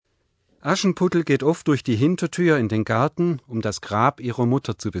Aschenputtel geht oft durch die Hintertür in den Garten, um das Grab ihrer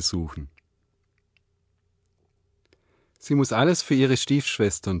Mutter zu besuchen. Sie muss alles für ihre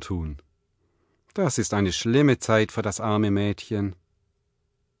Stiefschwestern tun. Das ist eine schlimme Zeit für das arme Mädchen.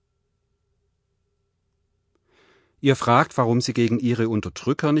 Ihr fragt, warum sie gegen ihre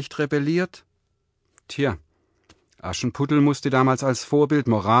Unterdrücker nicht rebelliert? Tja, Aschenputtel musste damals als Vorbild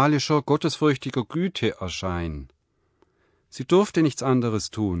moralischer, gottesfürchtiger Güte erscheinen. Sie durfte nichts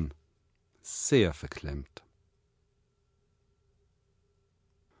anderes tun. Sehr verklemmt.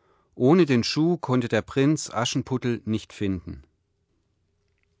 Ohne den Schuh konnte der Prinz Aschenputtel nicht finden.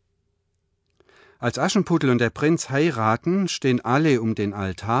 Als Aschenputtel und der Prinz heiraten, stehen alle um den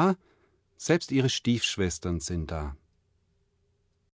Altar, selbst ihre Stiefschwestern sind da.